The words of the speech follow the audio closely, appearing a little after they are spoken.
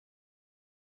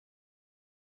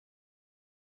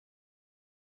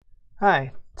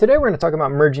Hi, today we're going to talk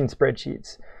about merging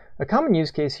spreadsheets. A common use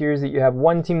case here is that you have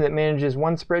one team that manages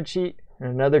one spreadsheet and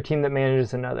another team that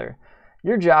manages another.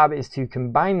 Your job is to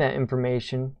combine that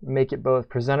information, make it both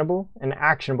presentable and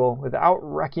actionable without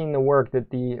wrecking the work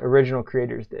that the original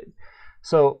creators did.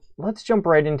 So let's jump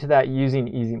right into that using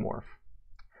EasyMorph.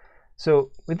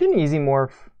 So within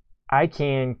EasyMorph, I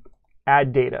can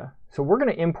add data. So we're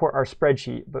going to import our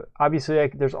spreadsheet, but obviously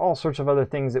there's all sorts of other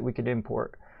things that we could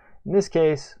import. In this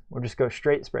case, we'll just go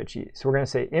straight spreadsheet. So we're going to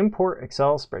say import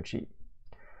Excel spreadsheet.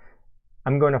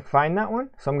 I'm going to find that one.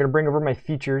 So I'm going to bring over my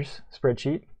features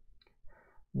spreadsheet.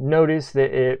 Notice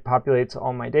that it populates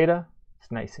all my data.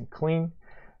 It's nice and clean.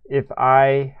 If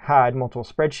I had multiple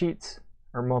spreadsheets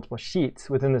or multiple sheets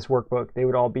within this workbook, they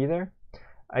would all be there.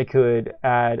 I could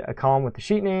add a column with the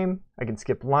sheet name. I can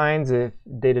skip lines if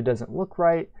data doesn't look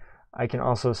right. I can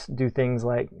also do things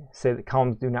like say that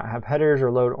columns do not have headers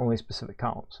or load only specific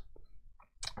columns.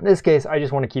 In this case, I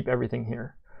just want to keep everything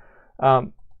here.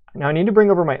 Now I need to bring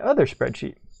over my other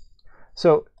spreadsheet.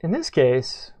 So in this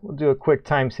case, we'll do a quick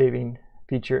time-saving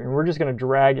feature, and we're just going to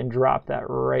drag and drop that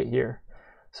right here.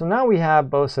 So now we have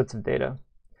both sets of data.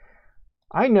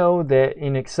 I know that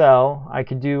in Excel, I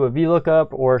could do a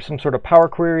VLOOKUP or some sort of Power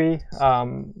Query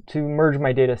to merge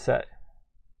my data set.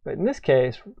 But in this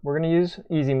case, we're going to use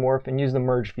EasyMorph and use the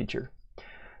merge feature.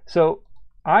 So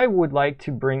I would like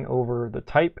to bring over the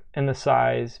type and the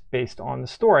size based on the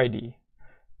store ID.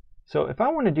 So if I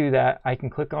want to do that, I can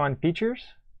click on Features,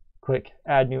 click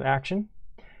Add New Action,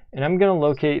 and I'm going to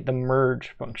locate the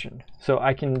merge function. So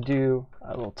I can do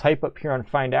a little type up here on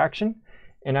Find Action,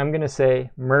 and I'm going to say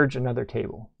Merge Another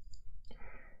Table.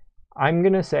 I'm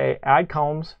going to say Add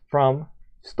Columns from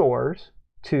Stores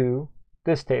to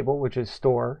this table, which is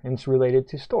Store, and it's related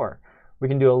to Store. We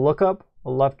can do a lookup,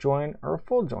 a left join, or a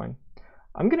full join.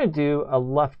 I'm going to do a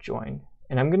left join,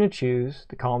 and I'm going to choose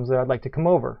the columns that I'd like to come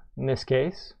over. In this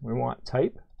case, we want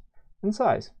type and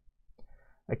size.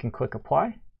 I can click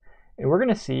Apply, and we're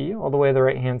going to see all the way to the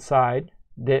right-hand side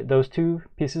that those two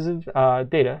pieces of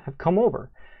data have come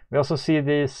over. We also see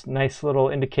this nice little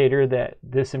indicator that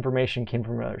this information came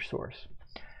from another source.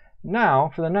 Now,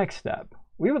 for the next step,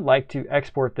 we would like to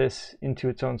export this into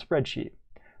its own spreadsheet.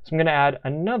 So I'm going to add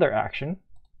another action.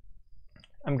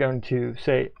 I'm going to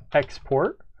say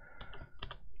export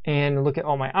and look at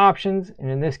all my options. And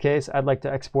in this case, I'd like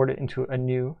to export it into a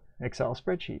new Excel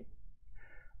spreadsheet.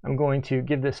 I'm going to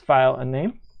give this file a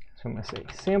name. So I'm going to say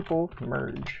sample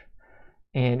merge.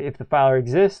 And if the file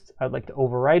exists, I'd like to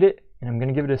overwrite it, and I'm going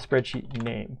to give it a spreadsheet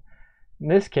name. In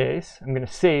this case, I'm going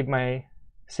to save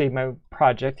my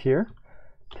project here,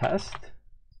 test.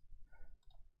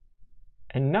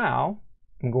 And now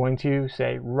I'm going to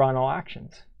say run all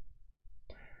actions.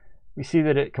 We see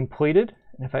that it completed,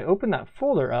 and if I open that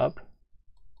folder up,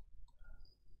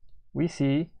 we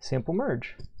see sample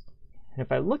merge. And if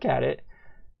I look at it,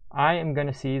 I am going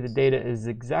to see the data is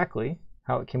exactly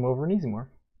how it came over in EasyMorph.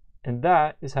 And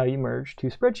that is how you merge two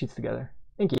spreadsheets together.